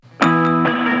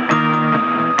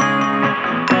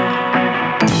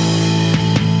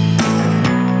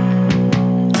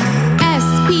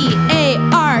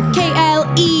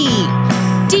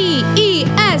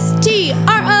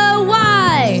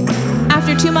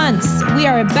months, we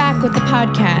are back with the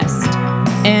podcast.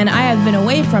 And I have been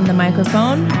away from the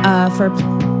microphone for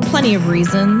plenty of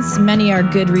reasons. Many are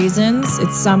good reasons.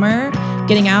 It's summer,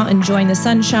 getting out, enjoying the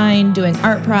sunshine, doing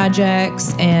art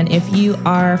projects. And if you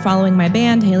are following my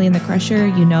band, Haley and the Crusher,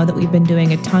 you know that we've been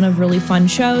doing a ton of really fun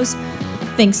shows.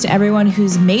 Thanks to everyone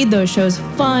who's made those shows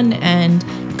fun and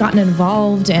gotten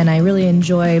involved. And I really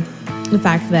enjoy the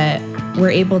fact that we're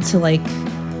able to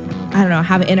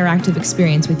have an interactive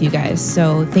experience with you guys.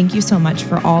 So thank you so much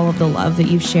for all of the love that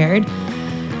you've shared.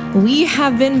 We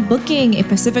have been booking a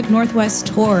Pacific Northwest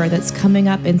tour that's coming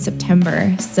up in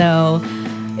September. So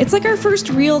it's like our first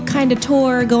real kind of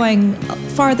tour going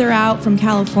farther out from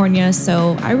California.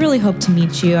 So I really hope to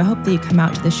meet you. I hope that you come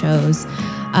out to the shows.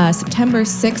 September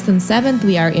 6th and 7th,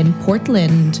 we are in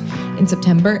Portland. In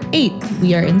September 8th,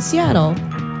 we are in Seattle.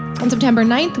 On September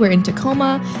 9th, we're in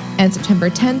Tacoma. And September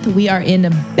 10th, we are in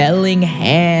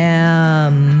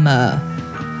Bellingham.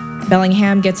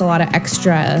 Bellingham gets a lot of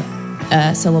extra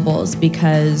syllables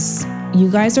because you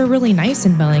guys are really nice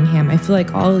in Bellingham. I feel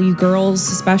like all you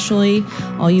girls, especially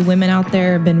all you women out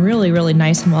there, have been really, really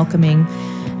nice and welcoming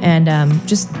and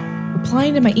just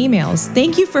replying to my emails.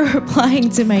 Thank you for replying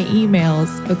to my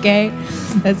emails, okay?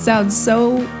 That sounds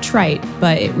so trite,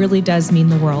 but it really does mean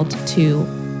the world to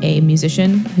a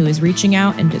musician who is reaching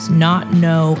out and does not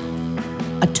know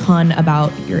a ton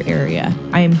about your area.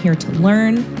 I am here to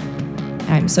learn.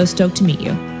 I'm so stoked to meet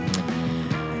you.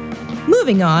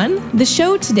 Moving on, the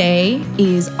show today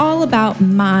is all about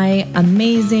my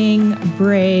amazing,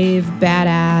 brave,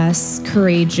 badass,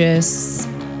 courageous,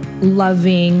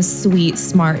 loving, sweet,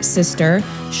 smart sister,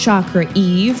 Chakra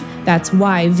Eve. That's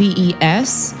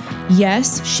Yves.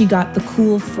 Yes, she got the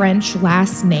cool French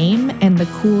last name and the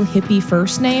cool hippie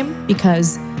first name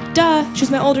because, duh,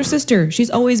 she's my older sister. She's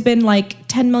always been like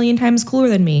 10 million times cooler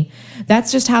than me.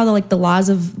 That's just how the laws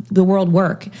of the world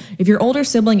work. If your older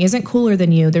sibling isn't cooler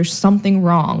than you, there's something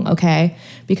wrong, okay?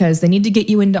 Because they need to get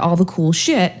you into all the cool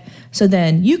shit so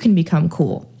then you can become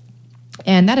cool.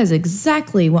 And that is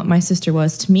exactly what my sister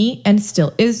was to me and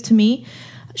still is to me.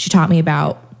 She taught me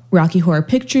about Rocky Horror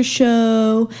Picture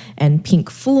Show and Pink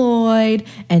Floyd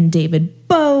and David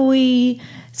Bowie.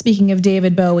 Speaking of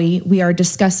David Bowie, we are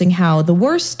discussing how the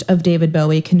worst of David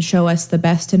Bowie can show us the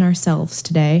best in ourselves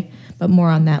today, but more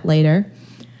on that later.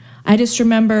 I just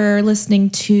remember listening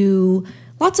to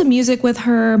lots of music with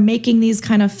her, making these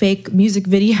kind of fake music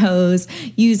videos,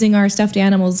 using our stuffed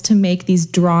animals to make these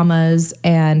dramas,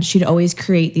 and she'd always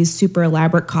create these super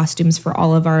elaborate costumes for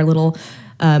all of our little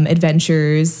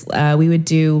adventures. We would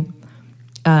do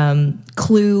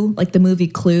Clue, like the movie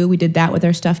Clue. We did that with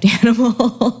our stuffed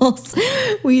animals.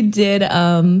 We did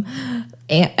Annie,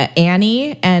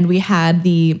 and we had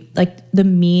the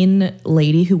mean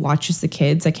lady who watches the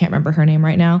kids. I can't remember her name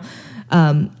right now.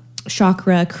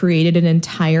 Chakra created an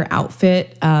entire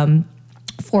outfit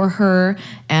for her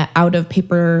out of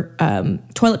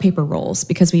toilet paper rolls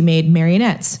because we made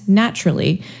marionettes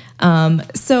naturally.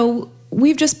 So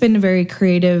we've just been very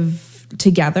creative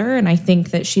together, and I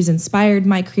think that she's inspired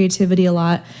my creativity a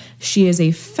lot. She is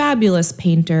a fabulous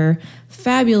painter,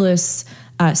 fabulous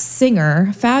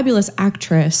singer, fabulous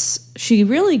actress. She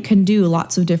really can do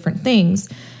lots of different things,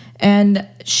 and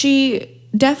she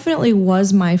definitely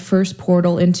was my first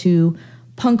portal into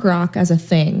punk rock as a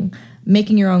thing,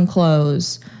 making your own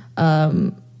clothes.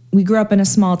 We grew up in a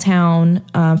small town,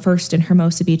 first in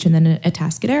Hermosa Beach and then at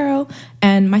Atascadero.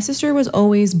 And my sister was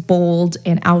always bold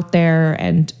and out there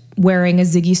and wearing a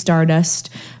Ziggy Stardust,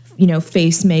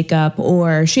 face makeup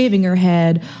or shaving her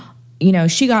head.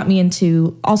 She got me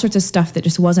into all sorts of stuff that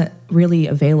just wasn't really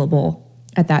available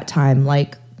at that time,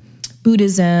 like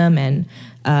Buddhism and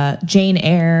Jane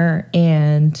Eyre.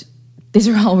 And these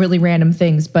are all really random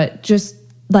things, but just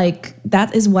that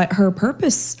is what her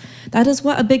purpose, that is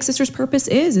what a big sister's purpose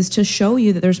is to show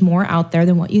you that there's more out there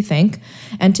than what you think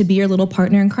and to be your little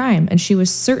partner in crime. And she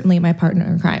was certainly my partner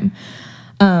in crime.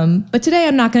 But today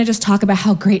I'm not going to just talk about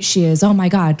how great she is. Oh my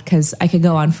God, because I could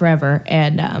go on forever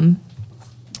and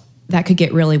that could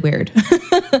get really weird.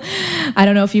 I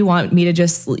don't know if you want me to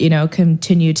just,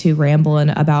 continue to ramble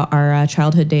about our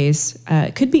childhood days.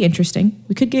 It could be interesting.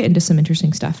 We could get into some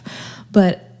interesting stuff.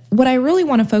 But what I really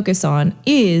want to focus on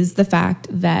is the fact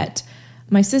that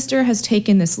my sister has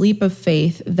taken this leap of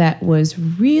faith that was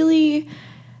really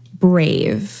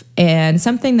brave and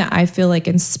something that I feel like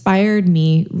inspired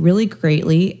me really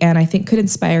greatly, and I think could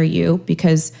inspire you,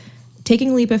 because taking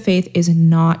a leap of faith is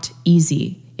not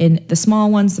easy. In the small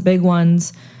ones, the big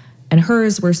ones, and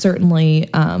hers were certainly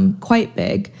quite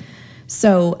big.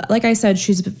 So like I said,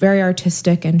 she's very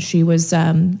artistic, and she was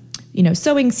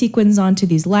sewing sequins onto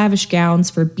these lavish gowns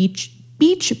for beach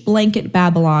Beach Blanket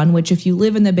Babylon, which if you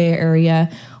live in the Bay Area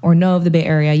or know of the Bay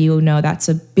Area, you know that's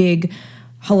a big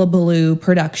hullabaloo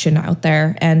production out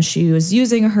there. And she was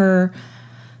using her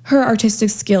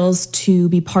artistic skills to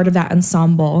be part of that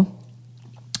ensemble.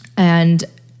 And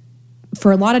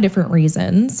for a lot of different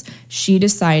reasons, she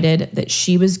decided that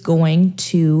she was going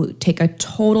to take a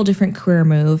total different career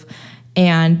move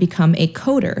and become a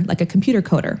coder, like a computer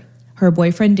coder. Her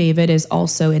boyfriend, David, is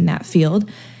also in that field.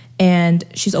 And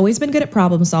she's always been good at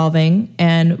problem solving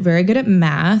and very good at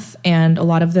math and a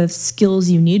lot of the skills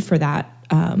you need for that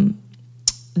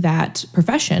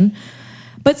profession.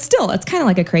 But still, it's kind of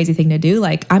like a crazy thing to do.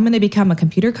 Like, I'm going to become a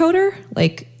computer coder.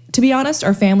 Like, to be honest,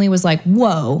 our family was like,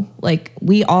 whoa, like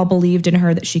we all believed in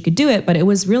her that she could do it. But it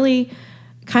was really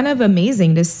kind of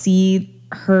amazing to see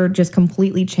her just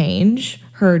completely change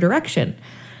her direction.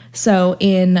 So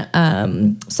in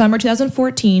summer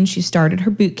 2014, she started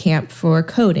her boot camp for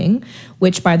coding,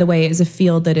 which, by the way, is a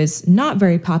field that is not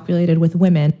very populated with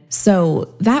women.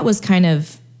 So that was kind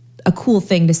of a cool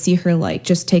thing to see her like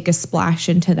just take a splash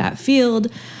into that field,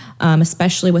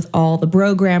 especially with all the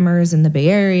programmers in the Bay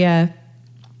Area.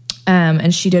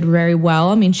 And she did very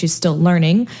well. I mean, she's still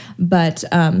learning, but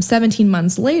 17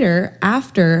 months later,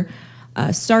 after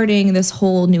starting this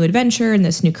whole new adventure and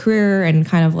this new career and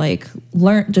kind of like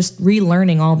just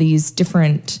relearning all these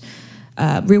different,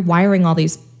 rewiring all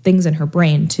these things in her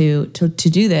brain to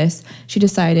do this, she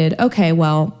decided, okay,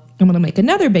 well, I'm going to make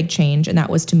another big change, and that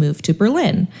was to move to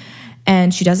Berlin.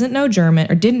 And she doesn't know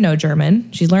German or didn't know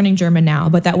German. She's learning German now,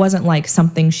 but that wasn't like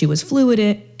something she was fluid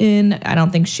in. I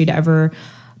don't think she'd ever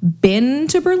been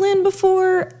to Berlin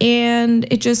before, and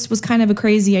it just was kind of a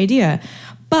crazy idea.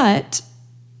 But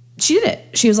she did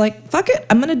it. She was like, fuck it,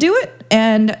 I'm gonna do it.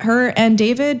 And her and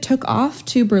David took off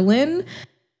to Berlin,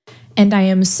 and I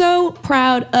am so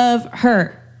proud of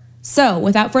her. So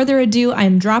without further ado,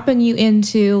 I'm dropping you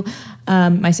into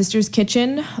my sister's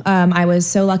kitchen. I was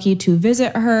so lucky to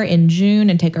visit her in June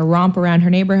and take a romp around her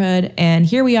neighborhood. And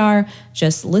here we are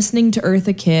just listening to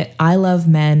Eartha Kitt, I Love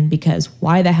Men, because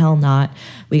why the hell not?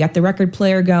 We got the record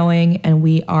player going and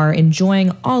we are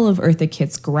enjoying all of Eartha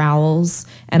Kitt's growls.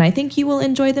 And I think you will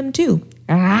enjoy them too.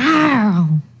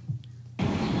 Ow.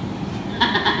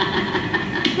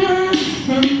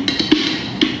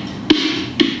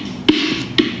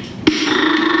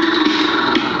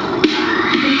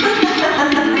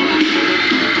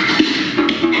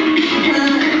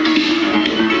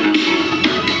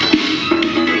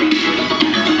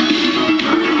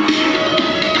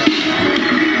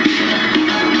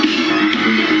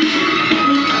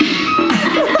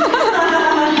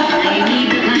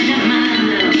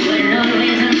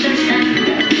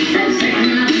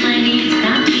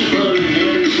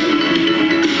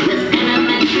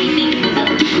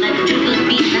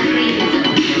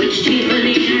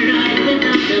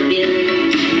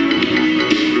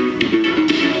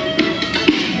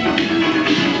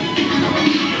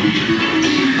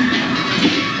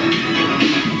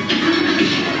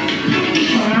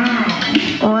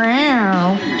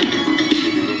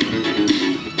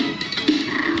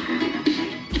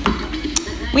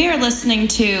 We are listening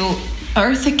to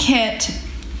Eartha Kitt,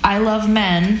 I Love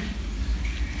Men,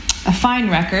 a fine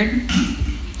record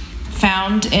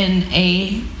found in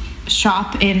a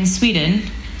shop in Sweden.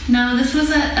 No, this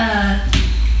was a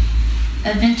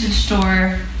vintage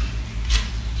store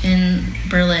in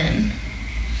Berlin.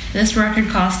 This record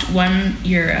cost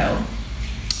 €1.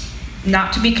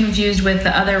 Not to be confused with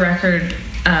the other record,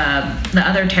 the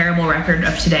other terrible record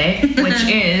of today, which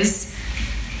is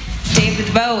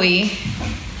David Bowie,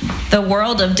 The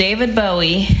World of David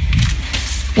Bowie,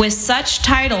 with such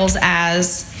titles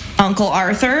as Uncle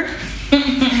Arthur,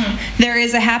 There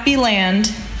Is a Happy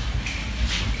Land,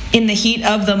 In the Heat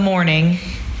of the Morning.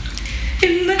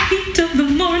 In the heat of the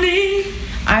morning.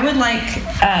 I would like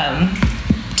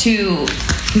to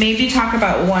maybe talk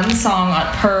about one song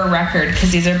per record,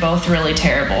 because these are both really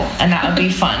terrible, and that would be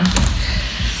fun.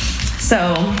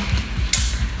 So,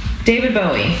 David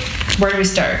Bowie, where do we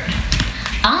start?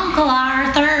 Uncle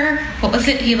Arthur. What was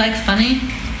it? He likes money?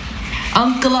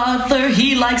 Uncle Arthur,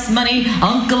 he likes money.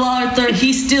 Uncle Arthur,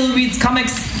 he still reads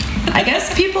comics. I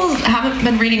guess people haven't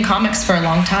been reading comics for a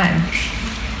long time.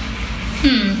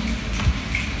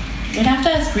 We'd have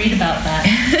to ask Reed about that.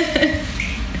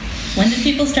 When did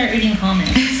people start reading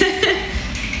comics?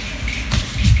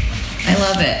 I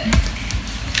love it.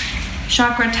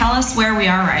 Chakra, tell us where we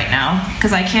are right now,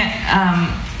 because I can't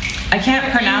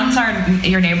pronounce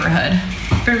your neighborhood.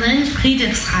 Berlin,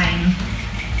 Friedrichshain.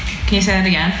 Can you say that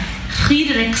again?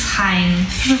 Friedrichshain.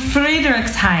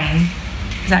 Friedrichshain.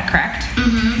 Is that correct?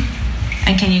 Mm-hmm.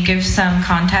 And can you give some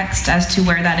context as to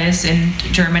where that is in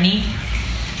Germany?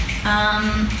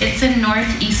 It's in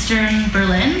northeastern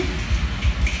Berlin.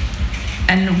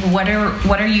 And what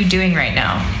are you doing right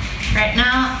now? Right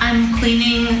now, I'm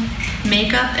cleaning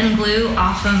makeup and glue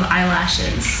off of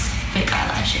eyelashes, fake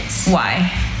eyelashes.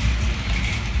 Why?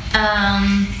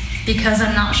 Because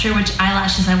I'm not sure which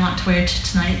eyelashes I want to wear to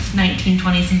tonight's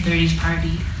 1920s and 30s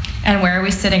party. And where are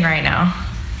we sitting right now?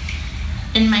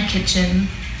 In my kitchen,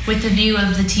 with a view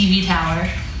of the TV tower.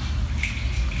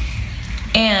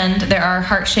 And there are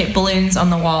heart-shaped balloons on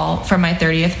the wall for my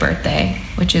 30th birthday,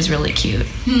 which is really cute.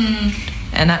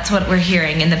 And that's what we're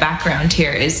hearing in the background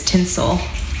here is tinsel.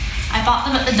 I bought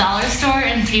them at the dollar store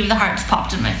and 3 of the hearts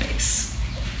popped in my face.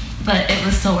 But it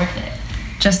was still worth it.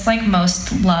 Just like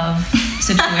most love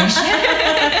situations.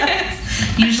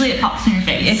 Usually it pops in your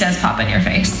face. It does pop in your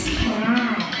face.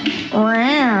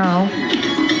 Wow.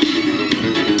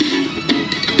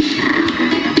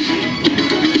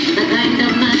 The kind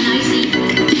of man I see,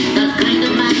 the kind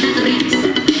of man that reads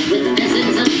with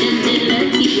essence of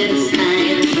gentility and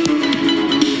style.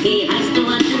 He has to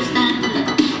understand a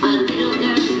little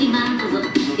girl's demands.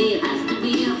 He has to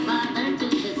be a father to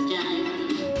this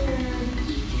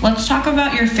child. Let's talk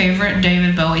about your favorite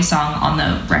David Bowie song on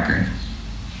the record.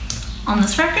 On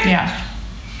this record? Yeah.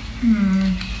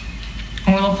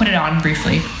 And we'll put it on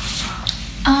briefly.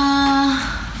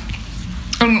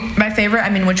 My favorite, I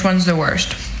mean, which one's the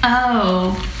worst?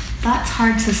 Oh, that's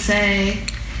hard to say.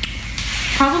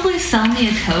 Probably Sell Me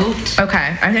a Coat.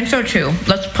 Okay, I think so too.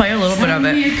 Let's play a little bit of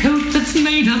Sell me it. a coat that's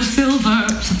made of silver.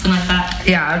 Something like that.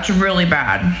 Yeah, it's really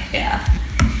bad. Yeah.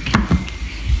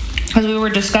 Because we were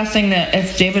discussing that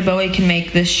if David Bowie can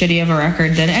make this shitty of a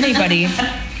record, then anybody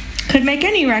could make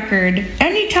any record,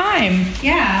 anytime.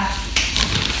 Yeah.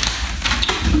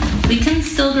 We can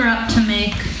still grow up to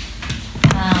make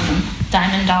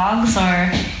Diamond Dogs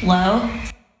or Low.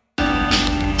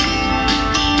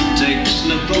 Takes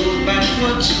Nicole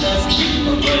backward steps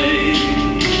away.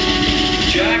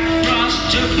 Jack Frost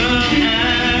took her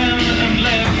hand and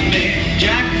left me.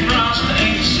 Jack Frost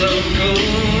ain't so cool.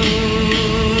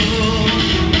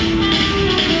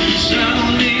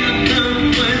 Sell me a coat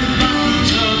with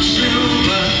buttons of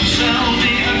silver. Sell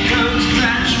me a coat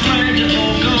that's red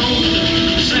or gold.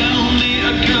 Sell me a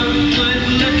coat with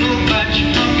little patch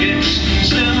pockets.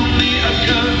 Sell me a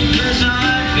coat 'cause I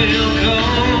feel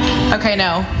cold. Okay,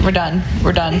 no, we're done.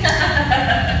 We're done.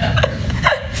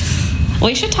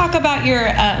 We should talk about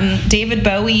your David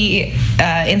Bowie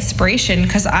inspiration,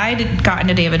 because I got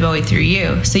into David Bowie through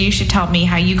you. So you should tell me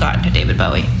how you got into David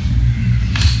Bowie.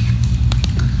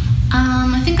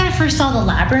 I think I first saw The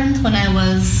Labyrinth when I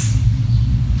was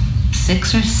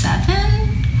 6 or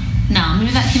 7. No,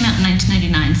 maybe that came out in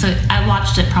 1999. So I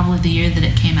watched it probably the year that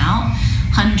it came out,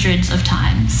 hundreds of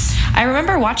times. I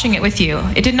remember watching it with you.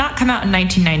 It did not come out in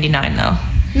 1999, though.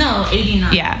 No,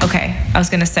 89. Yeah, okay. I was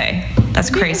going to say.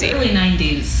 That's Maybe crazy. Early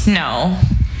 90s. No.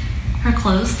 Her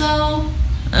clothes, though?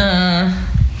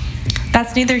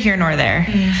 That's neither here nor there.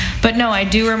 But no, I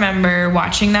do remember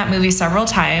watching that movie several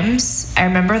times. I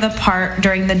remember the part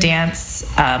during the dance,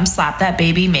 slap that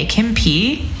baby, make him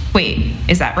pee. Wait,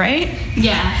 is that right?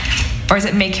 Yeah, Or is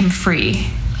it make him free?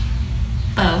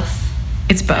 both.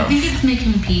 It's I both. think it's Make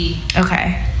Him Pee.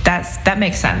 Okay, that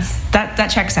makes sense. That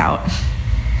checks out.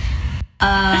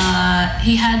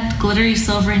 He had glittery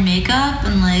silvery makeup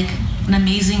and like an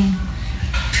amazing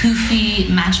poofy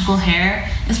magical hair.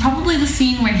 It's probably the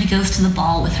scene where he goes to the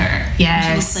ball with her. Yes.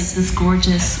 And she looks like this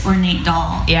gorgeous ornate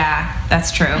doll. Yeah,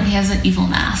 that's true. And he has an evil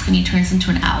mask and he turns into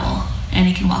an owl and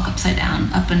he can walk upside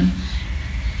down up an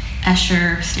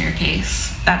Escher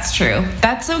staircase. That's true.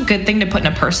 That's a good thing to put in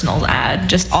a personal ad.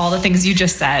 Just all the things you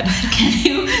just said. Can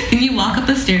you walk up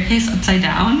a staircase upside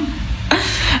down?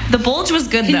 The bulge was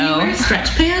good Can though. you wear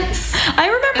stretch pants? I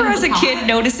remember And as a the kid pot.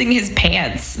 noticing his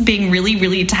pants being really,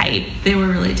 really tight. They were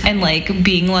really tight. And like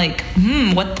being like,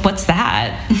 what's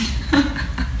that?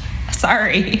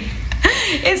 Sorry.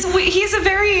 He's a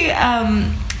very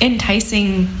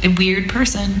enticing, weird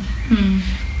person.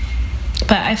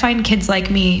 But I find kids like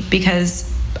me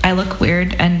because I look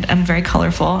weird and I'm very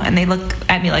colorful, and they look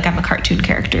at me like I'm a cartoon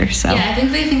character. So yeah, I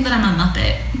think they think that I'm a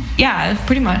Muppet. yeah,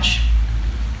 pretty much.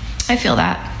 I feel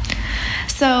that.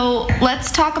 So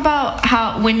let's talk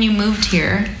about when you moved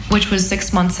here, which was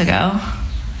 6 months ago.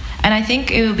 And I think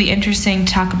it would be interesting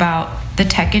to talk about the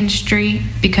tech industry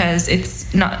because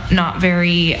it's not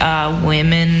very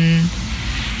women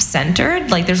centered.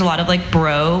 Like there's a lot of like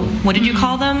what did you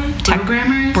call them?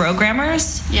 Programmers?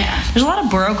 Programmers? Yeah. There's a lot of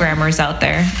programmers out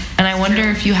there. And I wonder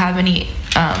if you have any,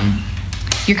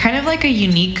 you're kind of like a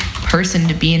unique person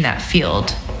to be in that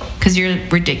field because you're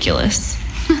ridiculous.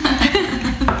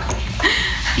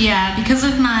 Yeah, because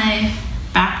of my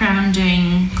background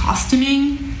doing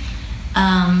costuming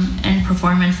and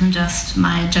performance and just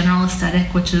my general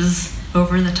aesthetic, which is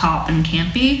over the top and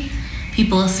campy,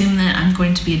 people assume that I'm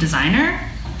going to be a designer.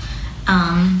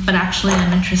 But actually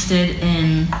I'm interested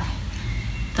in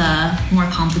the more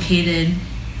complicated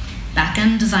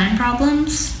back-end design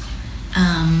problems,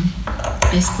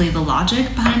 basically the logic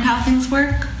behind how things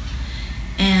work.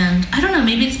 And I don't know,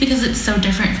 maybe it's because it's so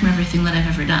different from everything that I've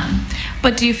ever done.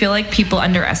 But do you feel like people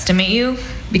underestimate you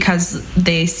because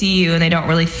they see you and they don't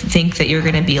really think that you're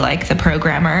going to be like the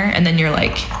programmer, and then you're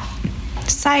like,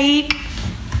 psych?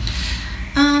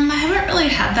 I haven't really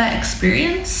had that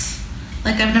experience.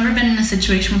 Like, I've never been in a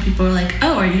situation where people are like,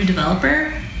 oh, are you a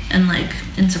developer? And like,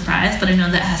 in surprise, but I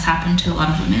know that has happened to a lot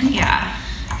of women. Yeah.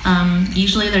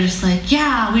 Usually they're just like,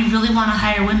 yeah, we really want to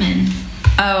hire women.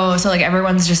 Oh, so like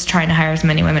everyone's just trying to hire as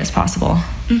many women as possible.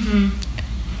 Mm-hmm.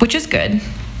 Which is good.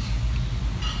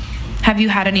 Have you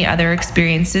had any other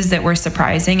experiences that were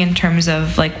surprising in terms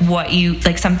of like what you,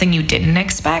 like something you didn't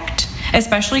expect?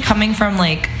 Especially coming from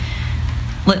like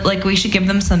we should give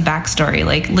them some backstory.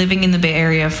 Like living in the Bay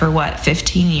Area for what,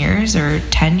 15 years or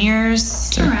 10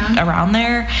 years? Around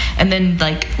there. And then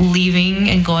like leaving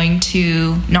and going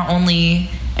to not only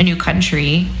a new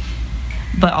country,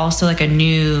 but also like a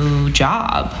new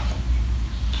job.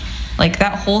 Like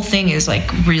that whole thing is like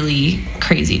really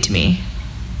crazy to me.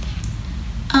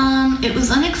 It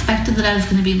was unexpected that I was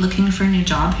going to be looking for a new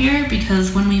job here,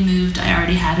 because when we moved, I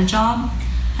already had a job.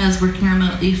 I was working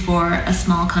remotely for a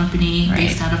small company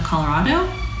based out of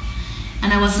Colorado,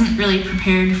 and I wasn't really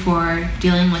prepared for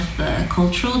dealing with the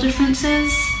cultural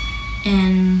differences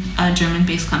in a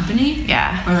German-based company.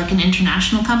 Yeah. Or like an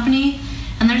international company.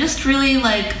 And they're just really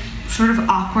like sort of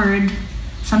awkward,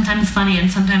 sometimes funny, and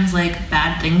sometimes like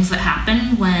bad things that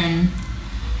happen when,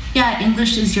 yeah,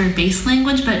 English is your base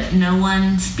language, but no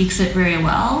one speaks it very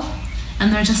well.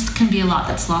 And there just can be a lot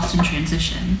that's lost in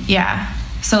transition. Yeah.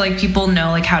 So like people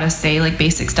know like how to say like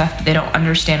basic stuff, but they don't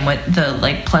understand what the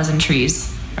like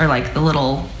pleasantries or like the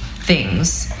little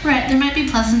things. Right. There might be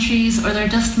pleasantries, or there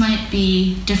just might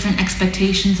be different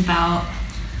expectations about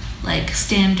like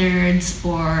standards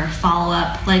or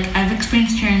follow-up. Like I've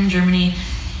experienced here in Germany,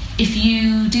 if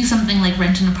you do something like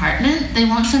rent an apartment, they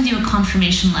won't send you a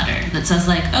confirmation letter that says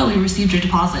like, oh, we received your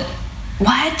deposit.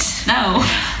 What? No.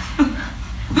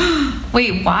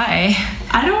 Wait, why?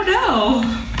 I don't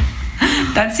know.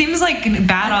 That seems like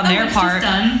bad on their it's part.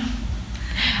 Just done.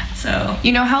 So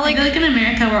You know how like I feel like in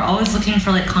America we're always looking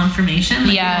for like confirmation.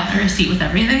 Like, Yeah. we want a receipt with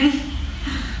everything.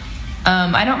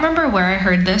 I don't remember where I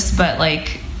heard this, but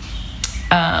like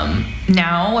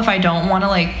now if I don't want to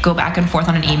like go back and forth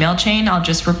on an email chain, I'll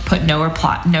just put no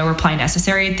reply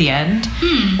necessary at the end,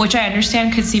 which I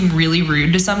understand could seem really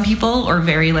rude to some people, or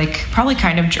very like probably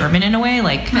kind of German in a way,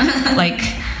 like like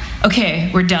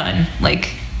okay, we're done,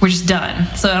 like we're just done,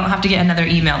 so I don't have to get another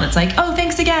email that's like, oh,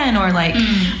 thanks again, or like,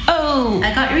 oh,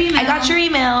 I got your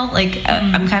email. Like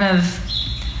I'm kind of,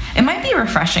 it might be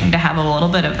refreshing to have a little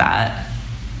bit of that.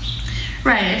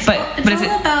 Right. It's But all is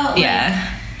it- about like, yeah.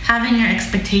 having your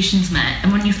expectations met.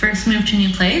 And when you first move to a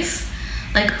new place,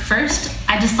 like first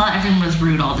I just thought everyone was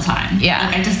rude all the time. Yeah.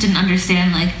 Like I just didn't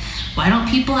understand like, why don't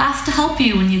people ask to help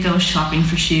you when you go shopping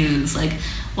for shoes? Like,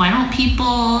 why don't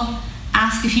people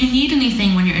ask if you need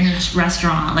anything when you're in a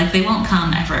restaurant? Like, they won't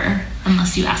come ever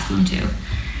unless you ask them to.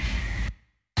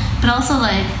 But also,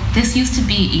 like, this used to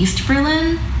be East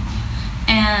Berlin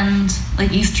and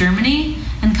like East Germany,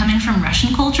 and coming from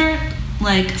Russian culture,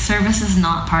 like service is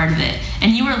not part of it,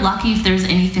 and you are lucky if there's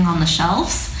anything on the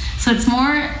shelves. So it's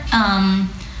more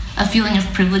a feeling of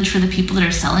privilege for the people that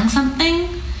are selling something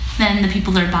than the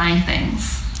people that are buying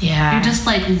things. Yeah. You're just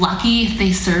like lucky if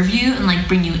they serve you and like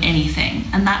bring you anything,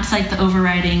 and that's like the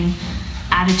overriding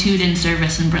attitude in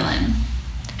service in Berlin.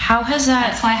 How has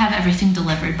that? That's why I have everything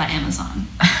delivered by Amazon.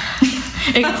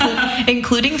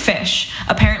 Including fish.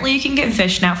 Apparently you can get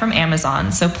fish now from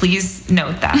Amazon, so please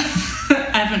note that.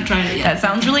 I haven't tried it yet. That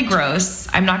sounds really gross.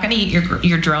 I'm not going to eat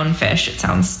your drone fish. It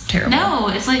sounds terrible. No,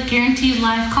 it's like guaranteed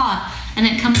live caught, and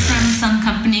it comes from some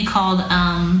company called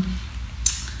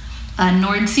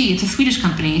Nordsee. It's a Swedish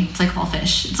company. It's like all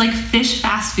fish. It's like fish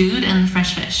fast food and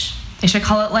fresh fish. They should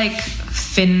call it like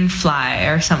fin fly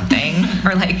or something.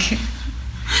 Or like,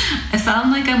 I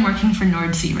sound like I'm working for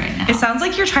Nordsee right now. it sounds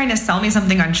like you're trying to sell me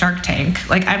something on Shark Tank.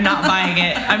 Like, I'm not buying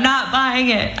it. I'm not buying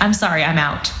it. I'm sorry, I'm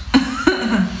out.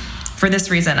 For this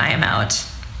reason, I am out.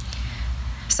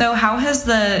 So how has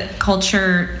the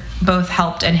culture both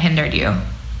helped and hindered you?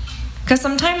 Because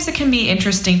sometimes it can be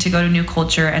interesting to go to a new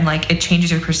culture and like it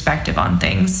changes your perspective on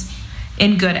things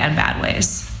in good and bad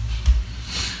ways.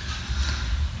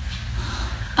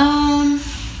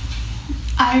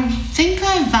 think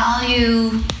I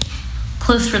value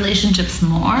close relationships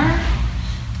more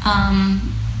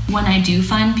when I do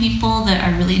find people that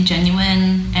are really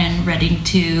genuine and ready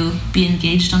to be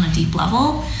engaged on a deep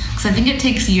level. Because I think it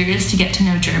takes years to get to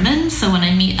know Germans. So when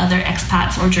I meet other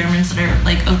expats or Germans that are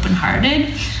like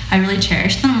open-hearted, I really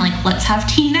cherish them. I'm like, let's have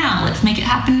tea now. Let's make it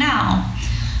happen now.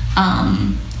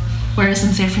 Whereas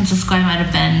in San Francisco, I might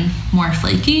have been more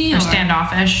flaky Or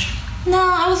standoffish. No,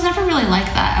 I was never really like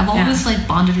that. I've always like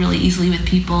bonded really easily with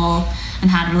people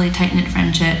and had really tight-knit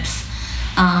friendships.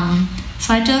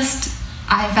 So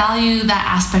I value that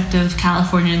aspect of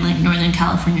California and like Northern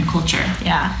California culture.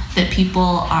 Yeah. That people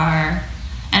are,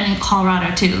 and in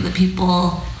Colorado too, that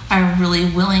people are really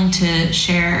willing to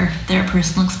share their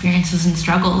personal experiences and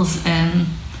struggles and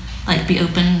like be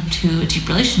open to a deep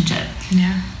relationship.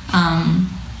 Yeah.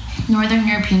 Northern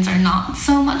Europeans are not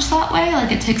so much that way.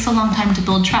 Like, it takes a long time to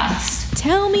build trust.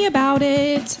 Tell me about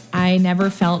it. I never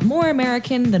felt more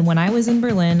American than when I was in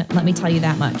Berlin, let me tell you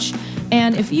that much.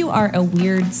 And if you are a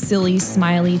weird, silly,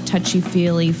 smiley,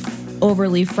 touchy-feely,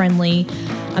 overly friendly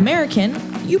American,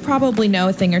 you probably know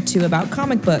a thing or two about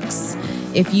comic books.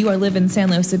 If you live in San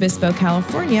Luis Obispo,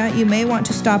 California, you may want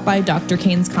to stop by Dr.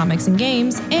 Kane's Comics and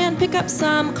Games and pick up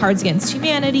some Cards Against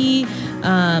Humanity,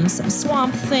 some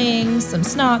Swamp Thing, some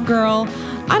Snot Girl.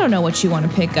 I don't know what you want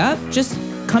to pick up. Just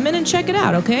come in and check it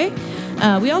out, okay?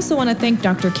 We also want to thank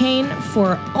Dr. Kane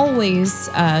for always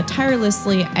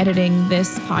tirelessly editing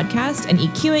this podcast and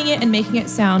EQing it and making it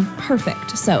sound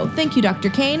perfect. So thank you, Dr.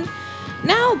 Kane.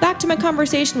 Now back to my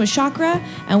conversation with Chakra,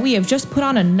 and we have just put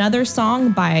on another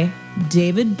song by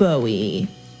David Bowie.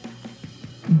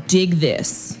 Dig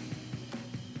this.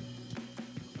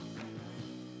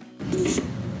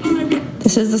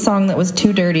 This is the song that was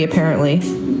too dirty, apparently.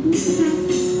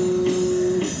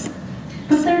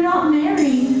 But they're not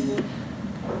married.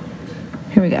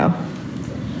 Here we go.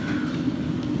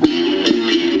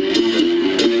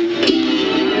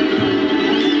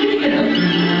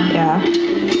 Yeah.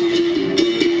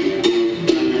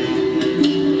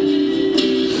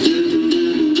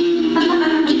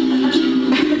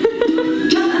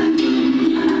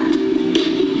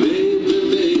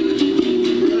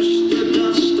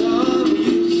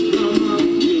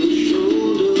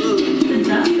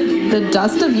 The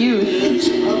dust of youth.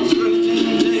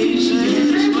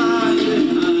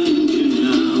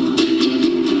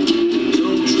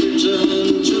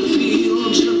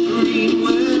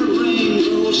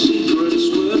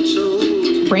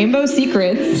 Rainbow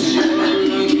Secrets.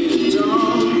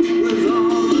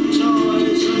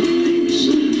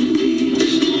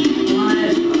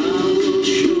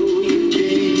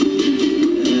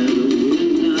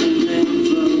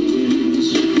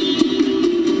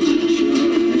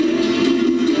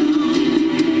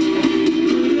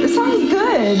 This song's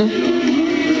good.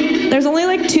 There's only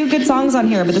like 2 good songs on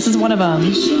here, but this is one of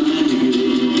them.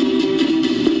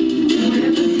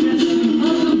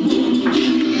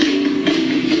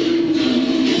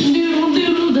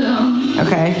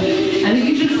 Okay. I think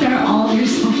you should start all of your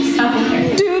songs out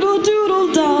there. Doodle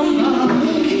doodle dum.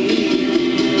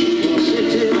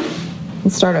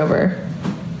 Let's start over.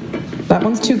 That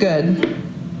one's too good.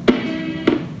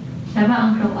 How about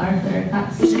Uncle Arthur?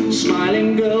 That's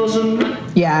Smiling girls and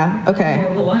Yeah,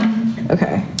 okay. the one.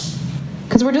 Okay.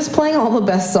 Because we're just playing all the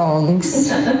best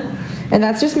songs. And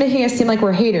that's just making us seem like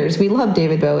we're haters. We love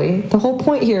David Bowie. The whole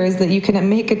point here is that you can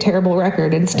make a terrible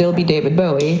record and still be David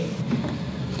Bowie.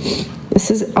 This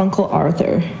is Uncle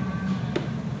Arthur.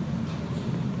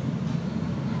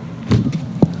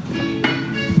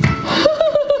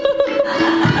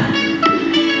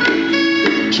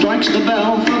 strikes the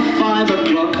bell for 5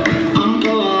 o'clock.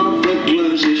 Uncle Arthur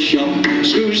closes his shop,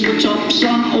 screws the tops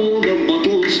on all the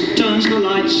bottles, turns the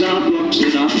lights out, locks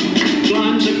it up,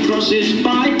 climbs across his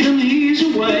bike and he's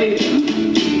away.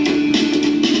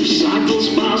 Cycles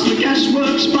past the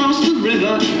gasworks, past the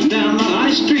river, down the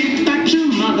high street, back to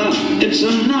mother. It's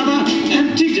another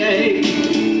empty day.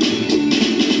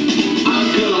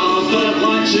 Uncle Arthur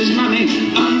likes his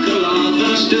money. Uncle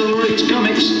Arthur still reads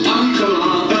comics. Uncle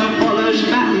Arthur follows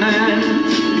Batman.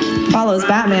 Follows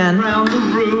Batman. Round the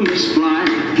rumors fly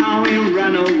how he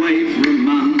ran away from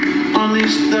Mum. On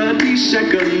his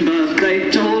 32nd birthday,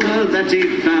 told her that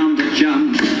he'd found a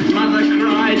chum. Mother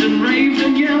cried and raved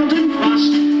and yelled and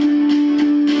fussed.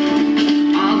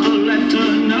 Arthur left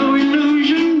her no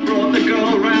illusion, brought the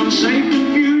girl round, saved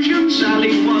confusion.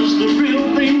 Sally was the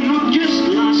real thing, not just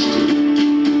lust.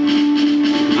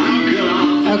 Uncle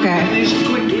Arthur Okay. is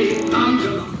quickly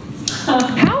Uncle.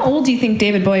 How old do you think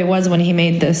David Bowie was when he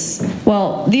made this?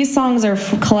 Well, these songs are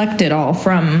collected all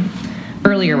from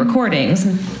earlier recordings.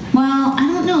 Well, I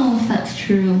don't know if that's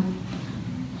true.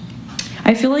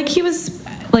 I feel like he was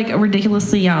like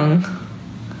ridiculously young.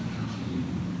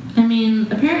 I mean,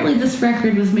 apparently this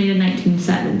record was made in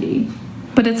 1970.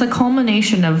 But it's a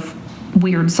culmination of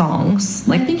weird songs.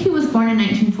 I Like, think he was born in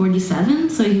 1947,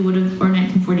 so he would have, or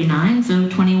 1949, so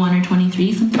 21 or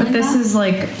 23, something but like this that. is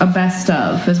like a best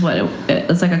of, is what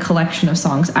it's like a collection of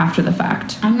songs after the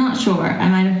fact. I'm not sure. I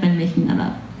might have been making that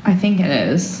up. I think it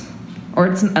is. Or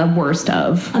it's a worst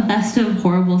of. A best of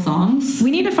horrible songs.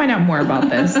 We need to find out more about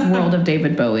this world of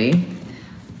David Bowie.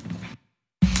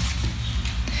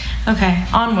 Okay,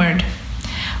 onward.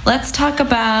 Let's talk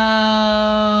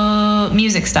about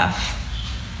music stuff.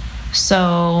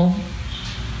 So,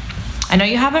 I know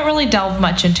you haven't really delved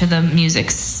much into the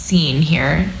music scene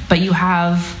here, but you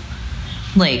have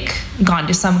like gone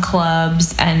to some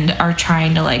clubs and are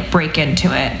trying to like break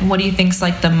into it. What do you think's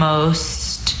like the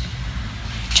most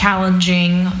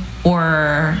challenging,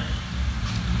 or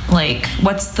like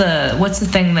what's the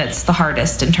thing that's the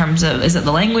hardest in terms of, is it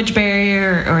the language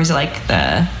barrier, or is it like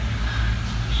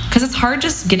because it's hard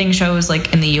just getting shows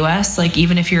like in the US, like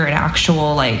even if you're an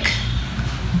actual like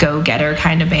go-getter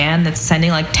kind of band that's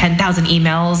sending like 10,000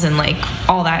 emails and like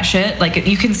all that shit, like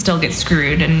you can still get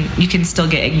screwed and you can still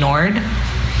get ignored.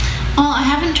 Well, I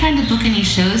haven't tried to book any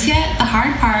shows yet. The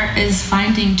hard part is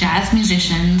finding jazz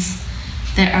musicians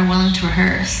that are willing to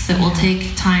rehearse, that will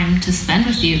take time to spend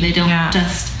with you. They don't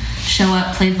just show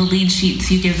up, play the lead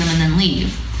sheets you give them, and then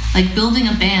leave. Like building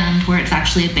a band where it's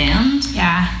actually a band.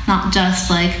 Yeah. Not just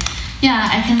like, yeah,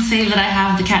 I can say that I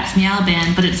have the Cat's Meow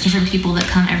Band, but it's different people that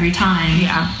come every time.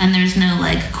 Yeah. And there's no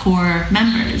like core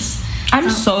members. I'm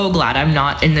so glad I'm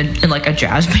not in like a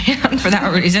jazz band for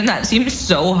that reason. That seems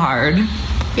so hard.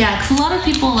 Yeah, because a lot of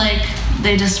people, like,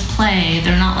 they just play.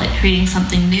 They're not, like, creating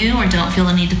something new or don't feel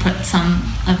the need to put some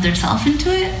of their self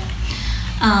into it.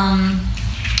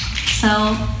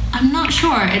 So I'm not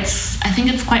sure. I think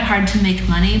it's quite hard to make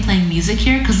money playing music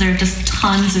here because there are just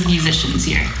tons of musicians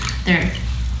here. There are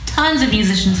tons of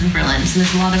musicians in Berlin, so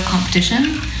there's a lot of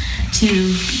competition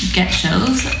to get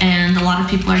shows, and a lot of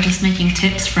people are just making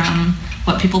tips from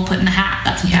what people put in the hat.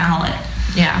 That's what they call it.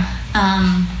 Yeah.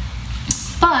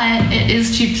 But it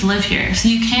is cheap to live here, so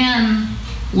you can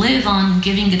live on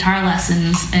giving guitar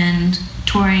lessons and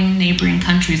touring neighboring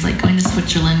countries, like going to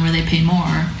Switzerland where they pay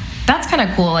more. That's kind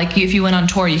of cool. Like if you went on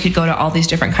tour, you could go to all these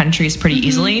different countries pretty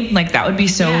easily. Like that would be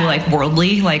so like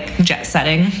worldly, like jet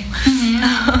setting.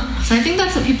 So I think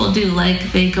that's what people do.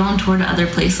 Like they go on tour to other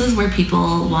places where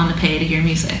people want to pay to hear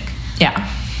music. Yeah.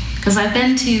 Because I've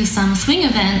been to some swing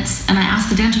events and I asked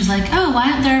the dancers, like, oh,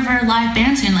 why aren't there ever live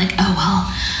bands here? And like, oh, well,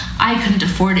 I couldn't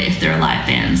afford it if there were live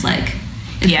bands. Like,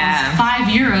 it was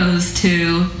 €5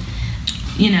 to,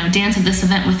 dance at this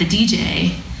event with a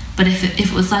DJ. But if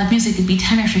it was live music, it'd be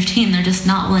 10 or 15. They're just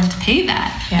not willing to pay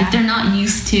that. Yeah. Like, they're not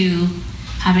used to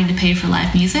having to pay for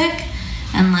live music.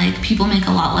 And, like, people make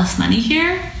a lot less money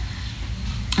here.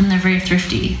 And they're very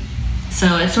thrifty.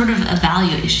 So it's sort of a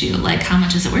value issue. Like, how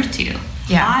much is it worth to you?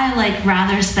 Yeah. I,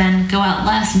 rather go out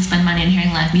less and spend money on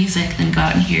hearing live music than go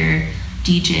out and hear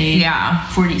DJ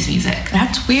 40s music.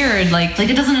 That's weird. Like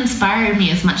it doesn't inspire me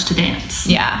as much to dance.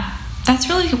 Yeah. That's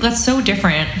so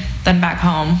different than back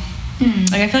home.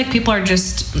 Like I feel like people are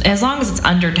just, as long as it's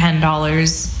under $10,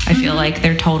 I feel like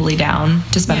they're totally down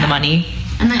to spend the money.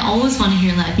 And they always want to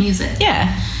hear live music.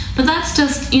 Yeah. But that's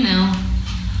just,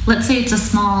 let's say it's a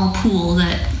small pool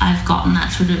that I've gotten that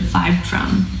sort of vibe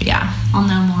from. Yeah. I'll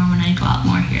know more when I go out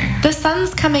more here. The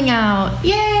sun's coming out.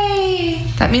 Yay!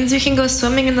 That means we can go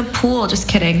swimming in the pool. Just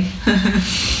kidding.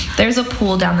 There's a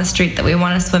pool down the street that we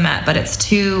want to swim at, but it's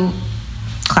too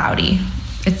cloudy.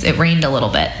 It rained a little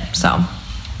bit, so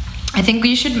I think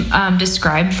we should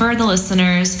describe for the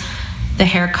listeners the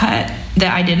haircut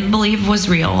that I didn't believe was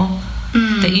real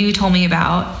that you told me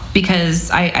about,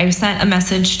 because I sent a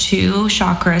message to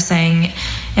Chakra saying,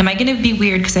 am I going to be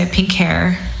weird because I have pink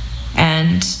hair?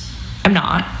 And I'm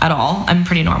not at all. I'm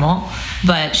pretty normal.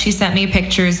 But she sent me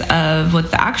pictures of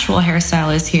what the actual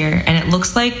hairstyle is here, and it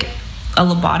looks like a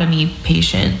lobotomy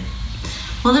patient.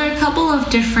 Well, there are a couple of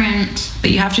different...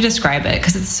 But you have to describe it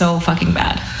because it's so fucking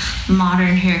bad.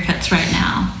 Modern haircuts right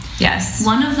now. Yes.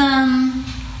 One of them...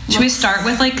 Should we start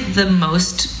with the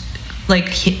most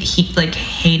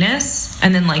heinous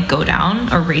and then go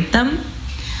down or rate them?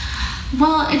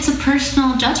 Well, it's a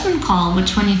personal judgment call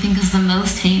which one you think is the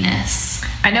most heinous.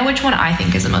 I know which one I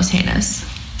think is the most heinous,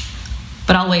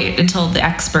 but I'll wait until the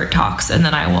expert talks and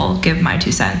then I will give my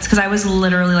 2 cents, because I was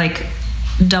literally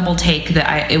double take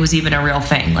that it was even a real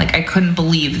thing. I couldn't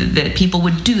believe that people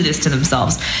would do this to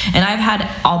themselves. And I've had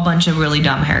a bunch of really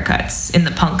dumb haircuts in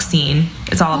the punk scene.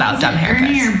 It's all about dumb haircuts.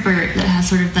 Ernie or Bert that has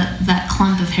sort of that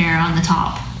clump of hair on the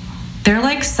top? they're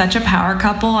like such a power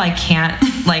couple. I can't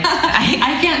like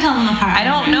I can't tell them apart. I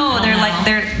don't know. They're like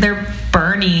they're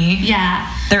Bernie.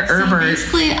 Yeah. They're So Herbert.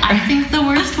 basically, I think the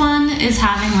worst one is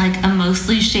having like a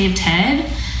mostly shaved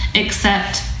head,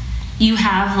 except you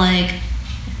have like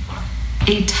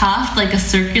a tuft, like a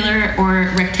circular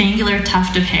or rectangular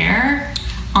tuft of hair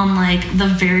on like the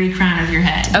very crown of your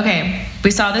head. Okay,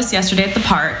 we saw this yesterday at the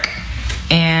park,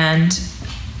 and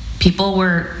people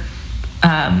were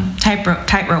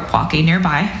tightrope walking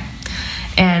nearby,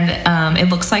 and it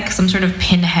looks like some sort of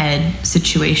pinhead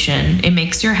situation. It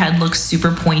makes your head look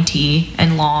super pointy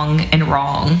and long and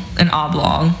wrong and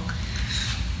oblong.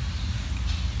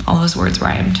 All those words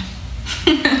rhymed.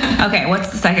 Okay, what's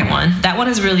the second one? That one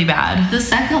is really bad. The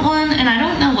second one, and I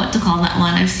don't know what to call that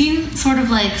one. I've seen sort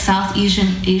of like South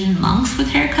Asian monks with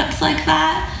haircuts like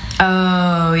that.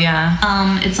 Oh yeah.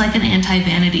 It's like an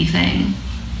anti-vanity thing,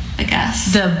 I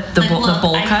guess. The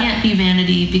bowl I cut? can't be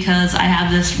vanity because I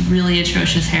have this really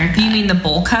atrocious haircut. You mean the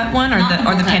bowl cut one or Not the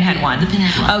bowl the cut, pinhead one? the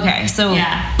pinhead one. Okay, so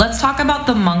Yeah. let's talk about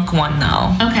the monk one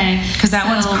though. Okay. 'Cause that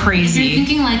one's crazy. If you're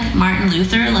thinking like Martin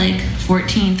Luther, like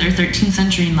 14th or 13th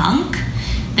century monk,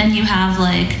 then you have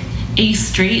like a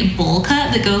straight bowl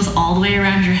cut that goes all the way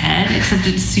around your head, except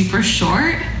it's super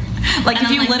short. Like And if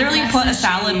then, you like, the literally rest put a is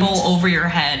salad shaved. bowl over your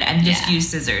head and just Yeah. use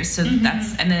scissors, so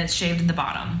that's and then it's shaved at the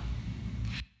bottom.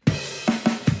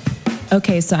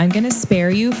 Okay, so I'm going to spare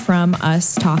you from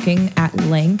us talking at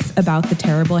length about the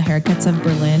terrible haircuts of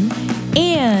Berlin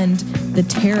and the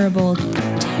terrible,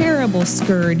 terrible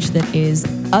scourge that is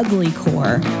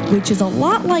uglycore, which is a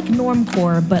lot like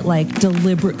normcore, but like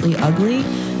deliberately ugly.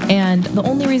 And the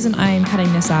only reason I am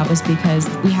cutting this out was because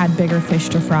we had bigger fish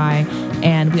to fry,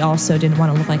 and we also didn't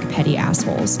want to look like petty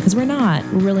assholes. Because we're not.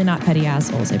 We're really not petty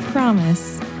assholes, I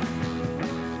promise.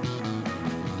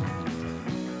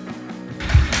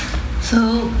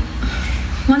 So,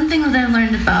 one thing that I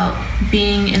learned about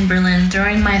being in Berlin,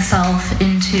 throwing myself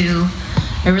into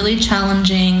a really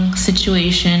challenging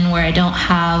situation where I don't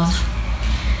have,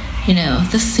 you know,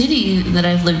 the city that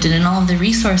I've lived in and all of the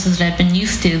resources that I've been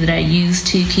used to that I use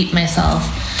to keep myself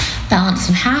balanced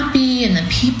and happy, and the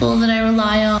people that I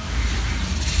rely on.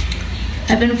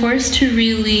 I've been forced to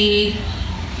really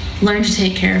learn to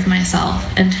take care of myself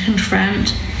and to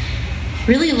confront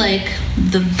really like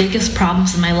the biggest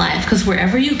problems in my life, because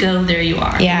wherever you go, there you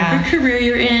are. Yeah. Whatever career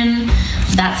you're in,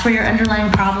 that's where your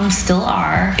underlying problems still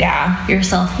are. Yeah. Your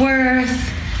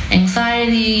self-worth,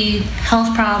 anxiety,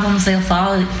 health problems, they'll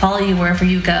follow you wherever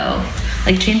you go.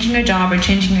 Like changing your job or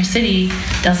changing your city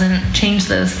doesn't change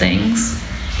those things.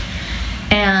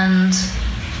 And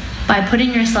by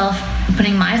putting myself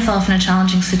in a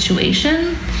challenging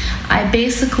situation, I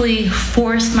basically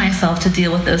forced myself to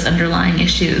deal with those underlying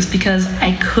issues because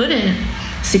I couldn't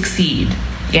succeed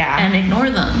and ignore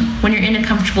them. When you're in a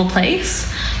comfortable place,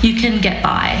 you can get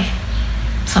by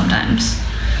sometimes.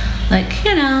 Like,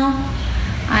 you know,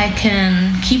 I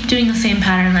can keep doing the same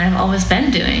pattern that I've always been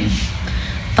doing.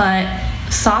 But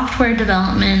software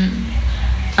development,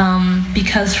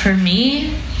 because for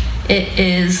me, it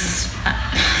is...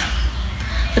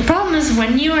 The problem is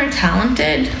when you are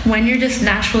talented, when you're just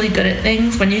naturally good at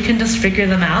things, when you can just figure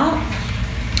them out,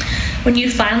 when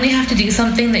you finally have to do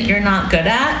something that you're not good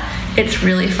at, it's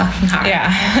really fucking hard.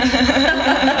 Yeah.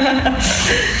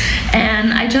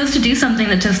 And I chose to do something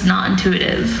that's just not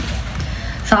intuitive.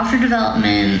 Software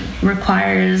development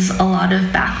requires a lot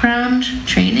of background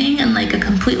training and like a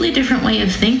completely different way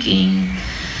of thinking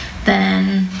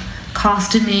than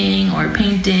costuming or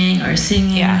painting or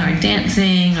singing or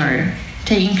dancing or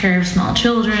taking care of small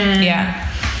children. Yeah.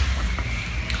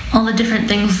 All the different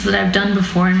things that I've done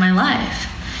before in my life.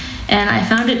 And I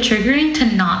found it triggering to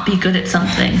not be good at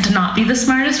something, to not be the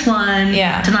smartest one,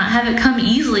 to not have it come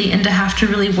easily, and to have to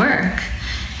really work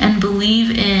and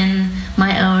believe in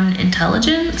my own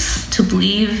intelligence, to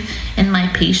believe in my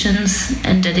patience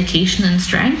and dedication and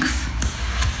strength.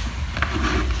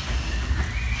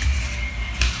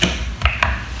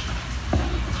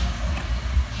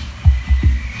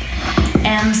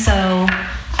 And so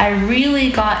I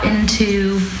really got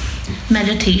into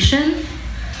meditation,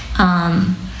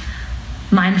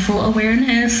 mindful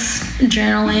awareness,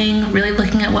 journaling, really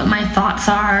looking at what my thoughts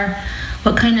are,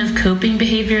 what kind of coping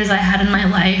behaviors I had in my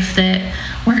life that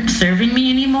weren't serving me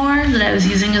anymore, that I was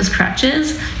using as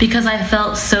crutches, because I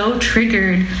felt so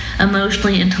triggered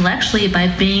emotionally, intellectually by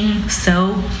being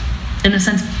so, in a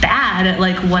sense, bad at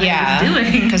like what I was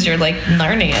doing. Because you're like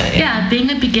learning it. Yeah, being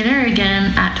a beginner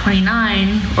again at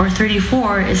 29 or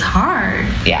 34 is hard.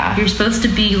 Yeah. You're supposed to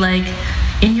be like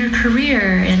in your career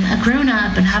and a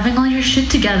grown-up and having all your shit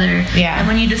together. Yeah. And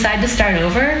when you decide to start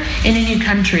over in a new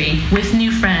country with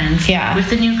new friends, Yeah.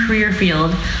 with a new career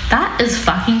field, that is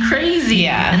fucking crazy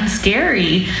Yeah. and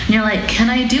scary. And you're like, can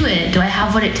I do it? Do I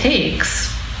have what it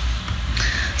takes?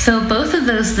 So both of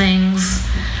those things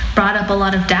brought up a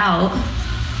lot of doubt.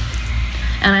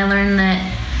 And I learned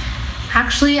that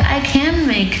actually I can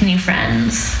make new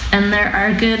friends. And there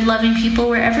are good, loving people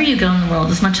wherever you go in the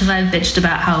world. As much as I've bitched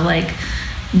about how, like,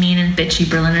 mean and bitchy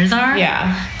Berliners are,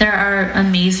 Yeah. there are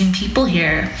amazing people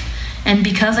here. And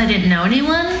because I didn't know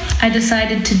anyone, I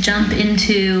decided to jump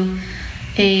into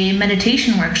a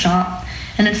meditation workshop.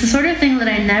 And it's the sort of thing that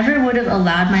I never would have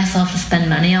allowed myself to spend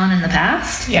money on in the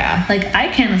past. Yeah. Like, I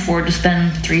can't afford to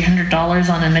spend $300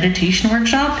 on a meditation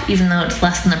workshop, even though it's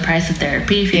less than the price of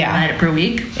therapy if you Yeah. divide it per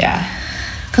week. Yeah.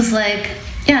 Because, like,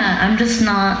 yeah, I'm just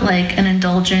not, like, an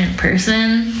indulgent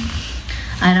person.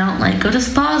 I don't, like, go to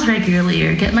spas regularly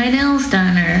or get my nails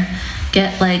done or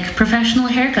get, like, professional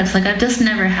haircuts. Like, I've just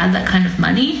never had that kind of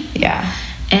money. Yeah.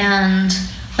 And,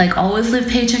 like, always live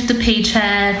paycheck to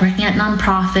paycheck, working at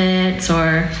nonprofits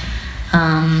or,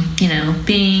 you know,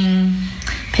 being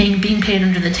paid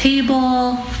under the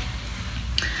table.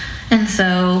 And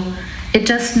so it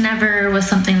just never was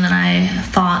something that I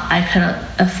thought I could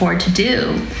afford to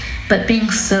do. But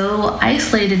being so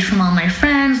isolated from all my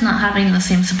friends, not having the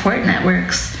same support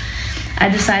networks, I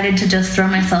decided to just throw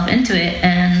myself into it.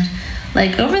 And,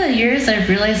 like, over the years, I've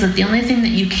realized that the only thing that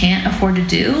you can't afford to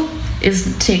do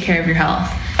is take care of your health.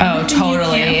 Oh, The only thing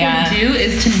totally, you can't afford to do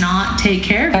is to not take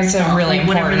care of That's yourself. really like,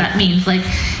 whatever important. that means. Like,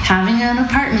 having an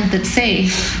apartment that's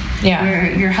safe, Yeah.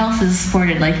 where your health is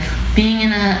supported, like being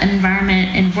in an environment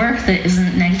and work that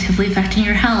isn't negatively affecting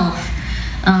your health,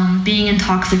 being in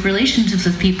toxic relationships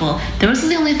with people. Those are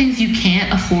the only things you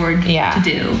can't afford Yeah. to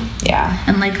do. Yeah.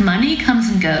 And, like, money comes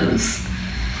and goes.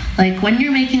 Like, when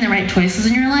you're making the right choices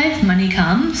in your life, money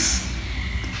comes.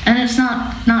 And it's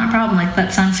not a problem. Like,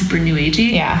 that sounds super new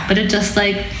agey. Yeah. But it just,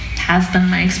 like, has been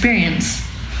my experience.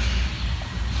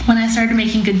 When I started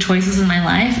making good choices in my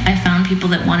life, I found people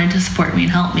that wanted to support me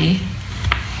and help me.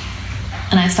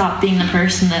 And I stopped being the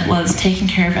person that was taking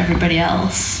care of everybody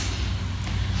else.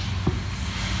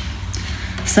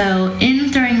 So,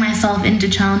 in throwing myself into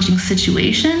challenging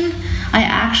situation, I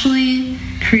actually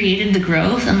created the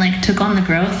growth and, like, took on the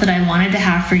growth that I wanted to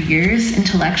have for years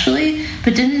intellectually,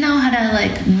 but didn't know how to,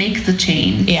 like, make the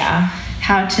change. Yeah.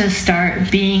 How to start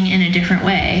being in a different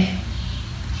way.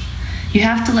 You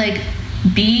have to, like,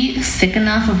 be sick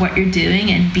enough of what you're doing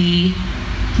and be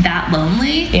that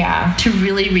lonely Yeah. to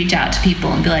really reach out to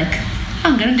people and be like,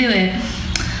 I'm gonna do it.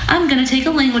 I'm gonna take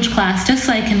a language class just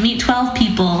so I can meet 12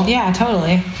 people. Yeah,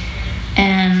 totally.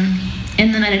 And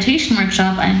in the meditation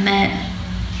workshop, I met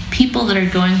people that are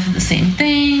going through the same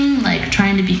thing, like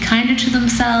trying to be kinder to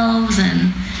themselves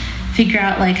and figure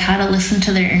out, like, how to listen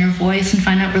to their inner voice and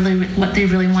find out really what they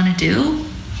really want to do,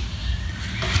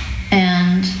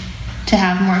 and to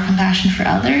have more compassion for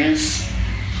others.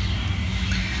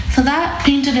 So that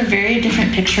painted a very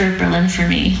different picture of Berlin for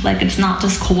me. Like, it's not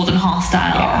just cold and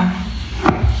hostile. Yeah.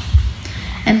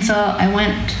 And so I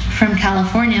went from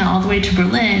California all the way to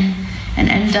Berlin and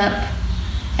ended up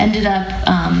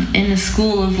in a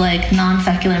school of, like,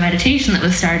 non-secular meditation that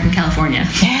was started in California.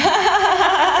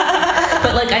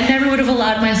 But, like, I never would have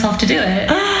allowed myself to do it.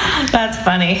 That's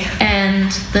funny.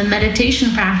 And the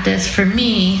meditation practice for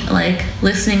me, like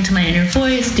listening to my inner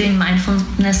voice, doing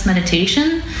mindfulness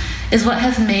meditation, is what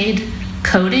has made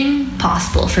coding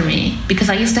possible for me. Because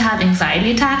I used to have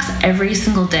anxiety attacks every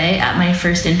single day at my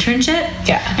first internship.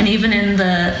 Yeah. And even in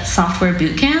the software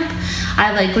boot camp,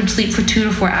 I, like, would sleep for 2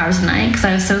 to 4 hours a night because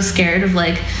I was so scared of,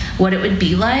 like, what it would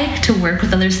be like to work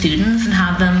with other students and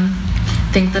have them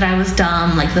think that I was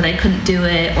dumb, like that I couldn't do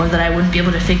it or that I wouldn't be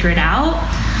able to figure it out.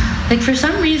 Like, for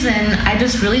some reason, I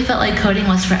just really felt like coding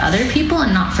was for other people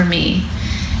and not for me.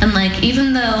 And, like,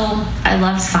 even though I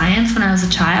loved science when I was a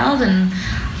child and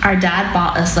our dad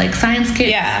bought us, like, science kits,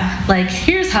 Yeah. like,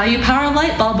 here's how you power a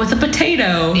light bulb with a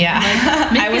potato. Yeah.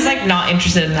 Like, I was, like, not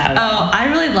interested in that at all. Oh, I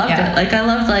really loved Yeah. it. Like, I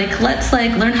loved, like, let's,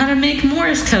 like, learn how to make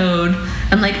Morse code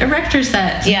and, like, erector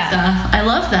sets Yeah. and stuff. I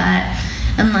love that.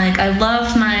 And, like, I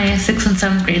loved my 6th and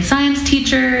 7th grade science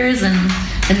teachers and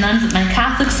the nuns at my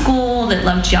Catholic school that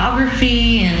loved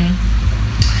geography. And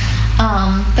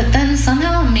but then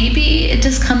somehow maybe it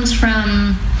just comes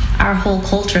from our whole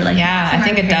culture. Like, Yeah, from I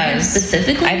think our it parents does.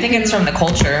 specifically. I think it's from the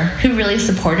culture. Who really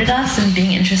supported us in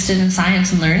being interested in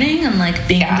science and learning and like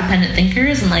being Yeah. independent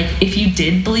thinkers. And like, if you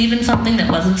did believe in something that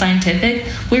wasn't scientific,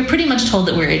 we were pretty much told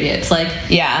that we're idiots. Like,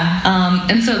 Yeah.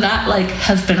 and so that like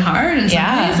has been hard in some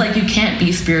Yeah. ways. Like, you can't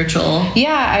be spiritual.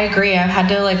 Yeah, I agree. I've had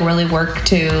to like really work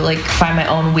to like find my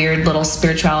own weird little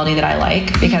spirituality that I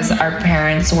like, because our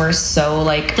parents were so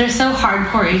like They're so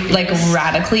hardcore atheists.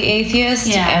 radically atheist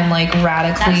Yeah. and like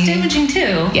radically. That's damaging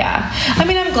too. Yeah, I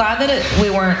mean, I'm glad that we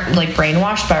weren't like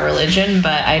brainwashed by religion,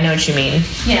 but I know what you mean.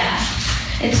 Yeah.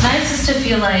 It's nice just to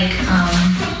feel like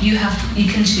you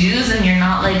can choose and you're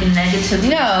not like negatively.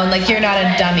 No, like you're not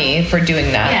a dummy for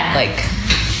doing that. Yeah. Like,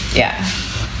 yeah.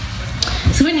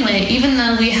 So anyway, even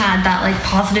though we had that like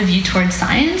positive view towards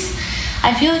science,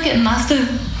 I feel like it must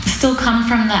have still come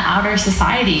from the outer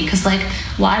society, because like,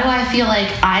 why do I feel like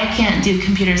I can't do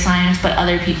computer science but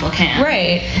other people can?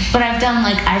 Right. But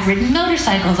I've ridden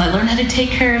motorcycles, I learned how to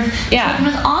take care of Yeah.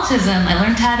 children with autism, I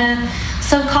learned how to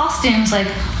sew costumes, like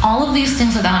all of these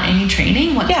things without any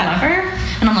training whatsoever.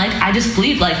 And I'm like, I just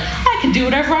believe like I can do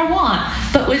whatever I want.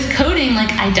 But with coding,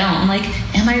 like I don't. I'm like,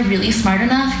 am I really smart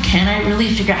enough? Can I really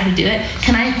figure out how to do it?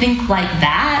 Can I think like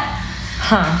that?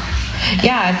 Huh.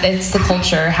 Yeah, it's the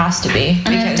culture. It has to be. And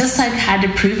I've just like had to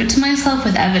prove it to myself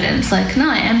with evidence. Like, no,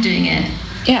 I am doing it.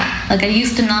 yeah. Like, I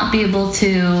used to not be able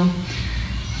to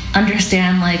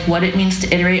understand like what it means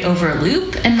to iterate over a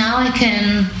loop, and now I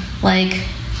can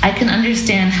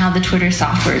understand how the Twitter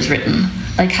software is written.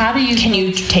 Like, how do you Can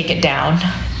you take it down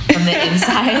from the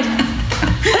inside?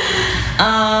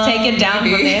 Take it down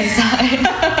from the inside.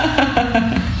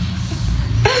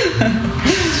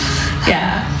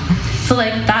 Yeah. So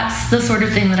like, that's the sort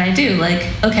of thing that I do. Like,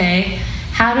 okay,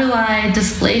 how do I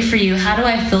display for you? How do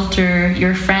I filter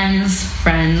your friends?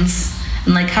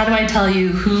 And like, how do I tell you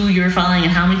who you're following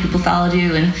and how many people followed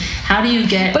you, and how do you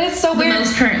get But it's so the weird,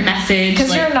 most current message? Because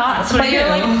Like, you're not, that's what but I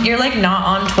do. you're like not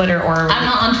on Twitter or I'm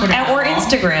not on Twitter at or all.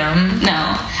 Instagram.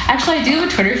 No, actually, I do have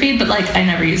a Twitter feed, but like, I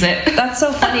never use it. That's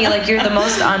so funny. Like you're the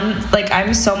most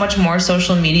I'm so much more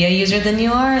social media user than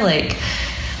you are. Like,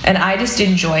 and I just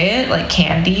enjoy it like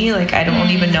candy. Like I don't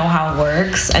even know how it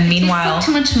works. And meanwhile, It's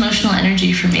too much emotional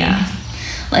energy for me. Yeah.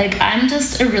 Like, I'm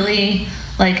just a really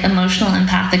like emotional,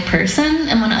 empathic person,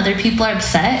 and when other people are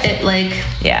upset, it like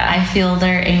I feel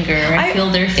their anger, I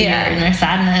feel their fear and their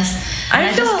sadness. And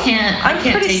I just can't. I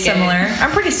can't pretty take similar. It.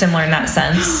 I'm pretty similar in that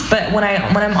sense. But when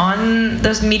I'm on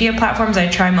those media platforms, I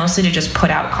try mostly to just put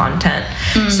out content.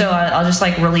 So I'll just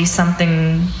like release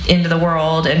something into the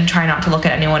world and try not to look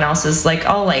at anyone else's. Like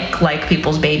I'll like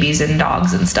people's babies and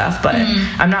dogs and stuff, but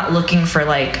I'm not looking for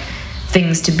like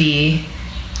things to be.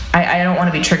 I don't want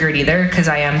to be triggered either, because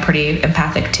I am pretty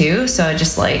empathic too. So I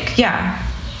just like, if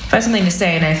I have something to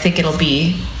say and I think it'll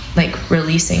be like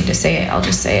releasing to say it, I'll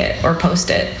just say it or post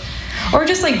it. Or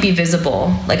just like be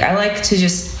visible. Like I like to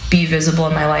just be visible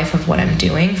in my life of what I'm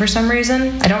doing for some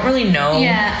reason. I don't really know.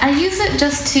 Yeah, I use it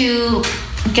just to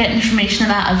get information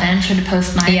about events or to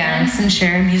post my events and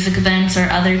share music events or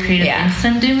other creative things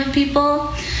that I'm doing with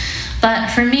people. But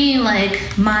for me,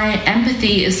 like, my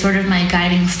empathy is sort of my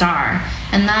guiding star.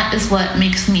 And that is what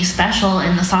makes me special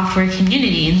in the software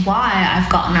community and why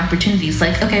I've gotten opportunities.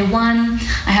 Like, okay, one,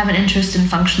 I have an interest in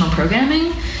functional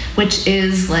programming, which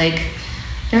is like,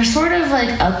 they're sort of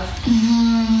like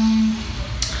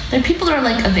there are people that are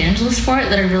like evangelists for it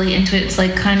that are really into it. It's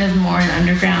like kind of more an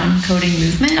underground coding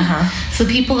movement. So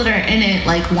people that are in it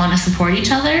like want to support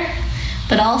each other.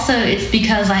 But also it's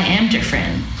because I am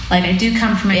different. Like, I do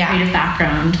come from a creative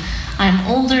background. I'm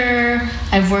older.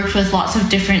 I've worked with lots of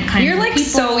different kinds of people. You're like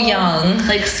so young.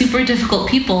 Like super difficult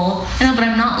people. I know, but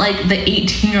I'm not like the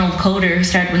 18-year-old coder who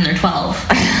started when they're 12.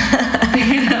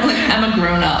 You know, like, I'm a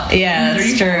grown up. Yeah,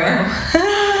 that's true.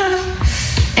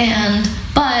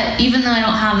 But even though I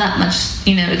don't have that much,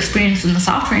 experience in the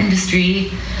software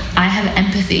industry, I have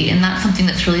empathy, and that's something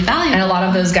that's really valuable. And a lot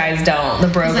of those guys don't. The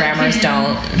programmers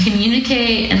don't.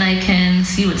 Communicate, and I can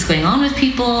see what's going on with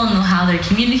people and know how they're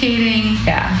communicating.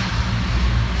 Yeah.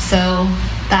 So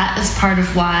that is part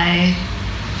of why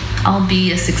I'll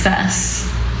be a success,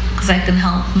 because I can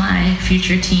help my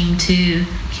future team to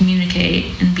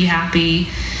communicate and be happy.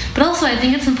 But also, I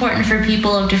think it's important for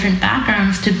people of different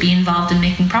backgrounds to be involved in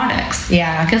making products.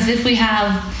 Yeah. Because if we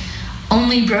have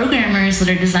only programmers that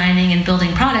are designing and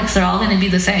building products, they're all going to be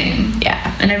the same.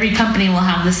 Yeah. And every company will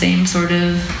have the same sort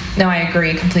of No, I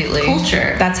agree completely.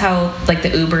 culture. That's how like the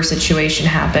Uber situation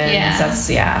happens.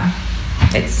 Yeah.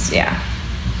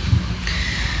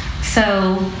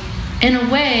 So, in a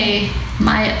way,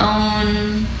 my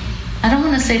own, I don't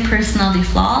want to say personality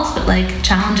flaws, but like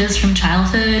challenges from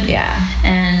childhood Yeah.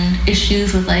 and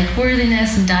issues with like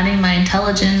worthiness and doubting my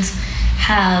intelligence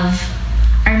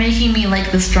are making me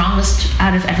like the strongest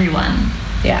out of everyone.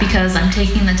 Yeah. Because I'm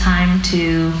taking the time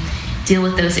to deal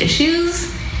with those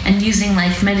issues, and using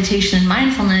like meditation and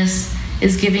mindfulness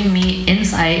is giving me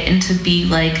insight into be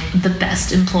like the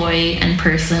best employee and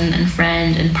person and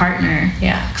friend and partner.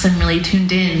 Yeah. Because I'm really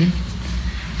tuned in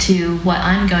to what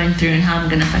I'm going through and how I'm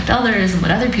going to affect others and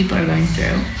what other people are going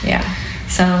through. Yeah.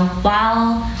 So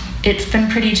while it's been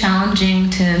pretty challenging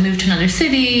to move to another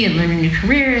city and learn a new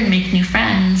career and make new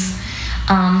friends,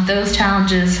 those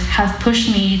challenges have pushed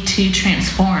me to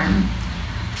transform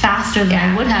faster than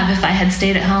I would have if I had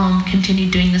stayed at home,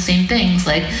 continued doing the same things.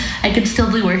 Like, I could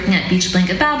still be working at Beach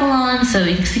Blanket Babylon,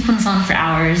 sewing sequins on for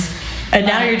hours. And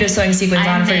now you're just sewing sequins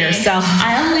on for yourself.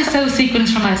 I only sew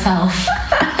sequins for myself.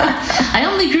 I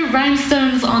only grew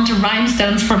rhinestones onto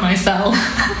rhinestones for myself.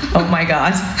 Oh my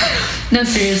god. No,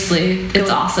 seriously, it's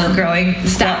awesome. Growing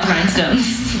stacked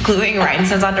rhinestones. Gluing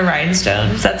rhinestones onto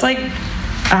rhinestones. That's like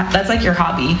your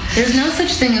hobby. There's no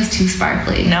such thing as too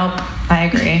sparkly. Nope, I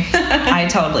agree. I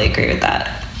totally agree with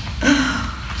that.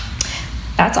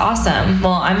 That's awesome.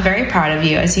 Well, I'm very proud of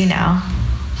you, as you know,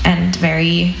 and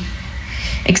very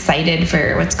excited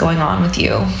for what's going on with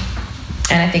you.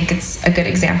 And I think it's a good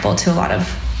example to a lot of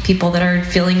people that are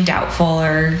feeling doubtful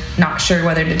or not sure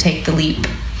whether to take the leap.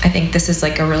 I think this is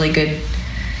like a really good,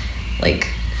 like,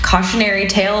 cautionary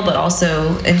tale, but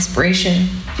also inspiration,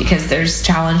 because there's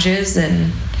challenges,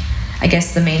 and I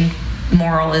guess the main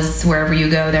moral is wherever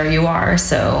you go, there you are.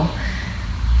 So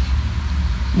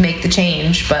make the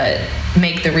change, but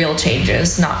make the real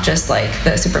changes, not just like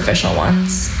the superficial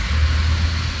ones.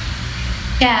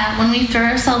 Yeah, when we throw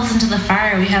ourselves into the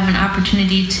fire, we have an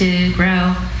opportunity to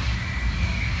grow.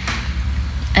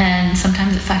 And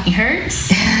sometimes it fucking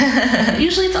hurts. But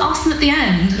usually it's awesome at the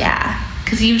end. Yeah.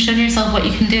 Because you've shown yourself what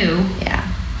you can do. Yeah.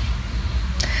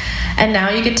 And now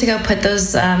you get to go put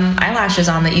those eyelashes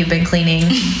on that you've been cleaning.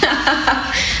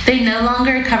 They no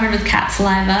longer are covered with cat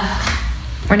saliva.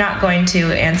 We're not going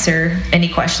to answer any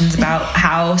questions about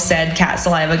how said cat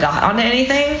saliva got onto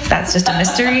anything. That's just a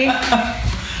mystery.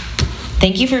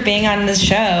 Thank you for being on this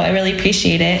show. I really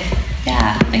appreciate it.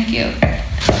 Yeah, thank you.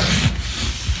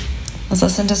 Let's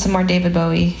listen to some more David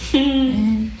Bowie.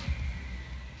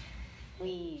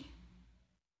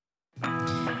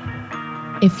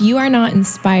 If you are not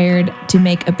inspired to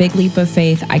make a big leap of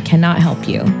faith, I cannot help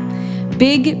you.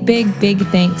 Big, big, big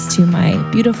thanks to my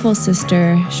beautiful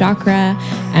sister, Chakra,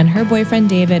 and her boyfriend,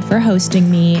 David, for hosting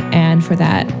me and for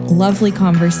that lovely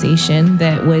conversation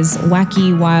that was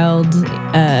wacky, wild,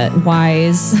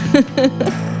 wise,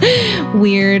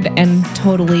 weird, and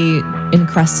totally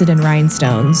encrusted in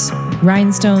rhinestones.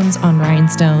 Rhinestones on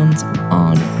rhinestones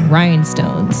on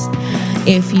rhinestones.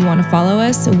 If you want to follow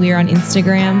us, we're on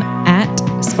Instagram at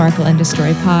Sparkle and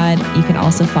Destroy Pod. You can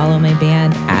also follow my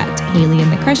band at Haley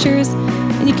and the Crushers,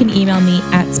 and you can email me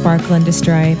at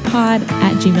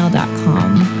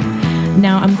sparkleanddestroypod@gmail.com.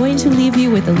 Now I'm going to leave you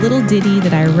with a little ditty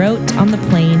that I wrote on the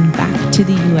plane back to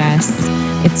the US.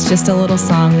 It's just a little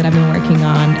song that I've been working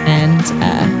on, and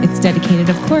it's dedicated,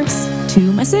 of course, to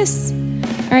my sis.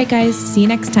 All right, guys, see you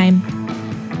next time.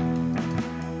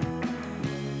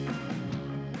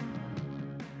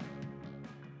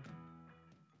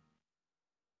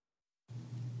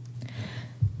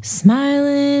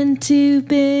 Smiling too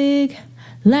big,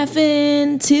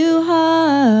 laughing too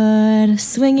hard,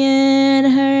 swinging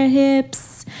her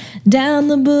hips down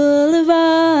the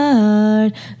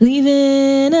boulevard,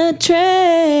 leaving a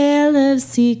trail of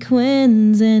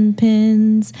sequins and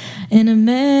pins, an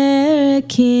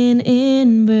American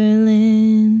in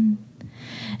Berlin,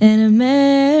 an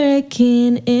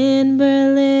American in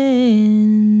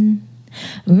Berlin,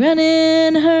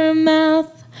 running her mouth,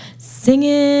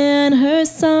 singing her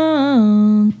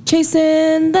song,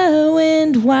 chasing the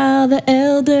wind while the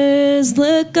elders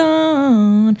look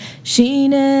on. She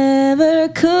never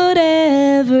could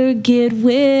ever get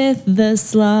with the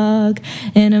slog.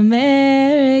 An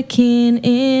American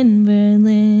in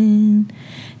Berlin,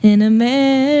 an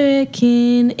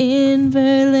American in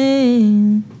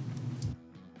Berlin.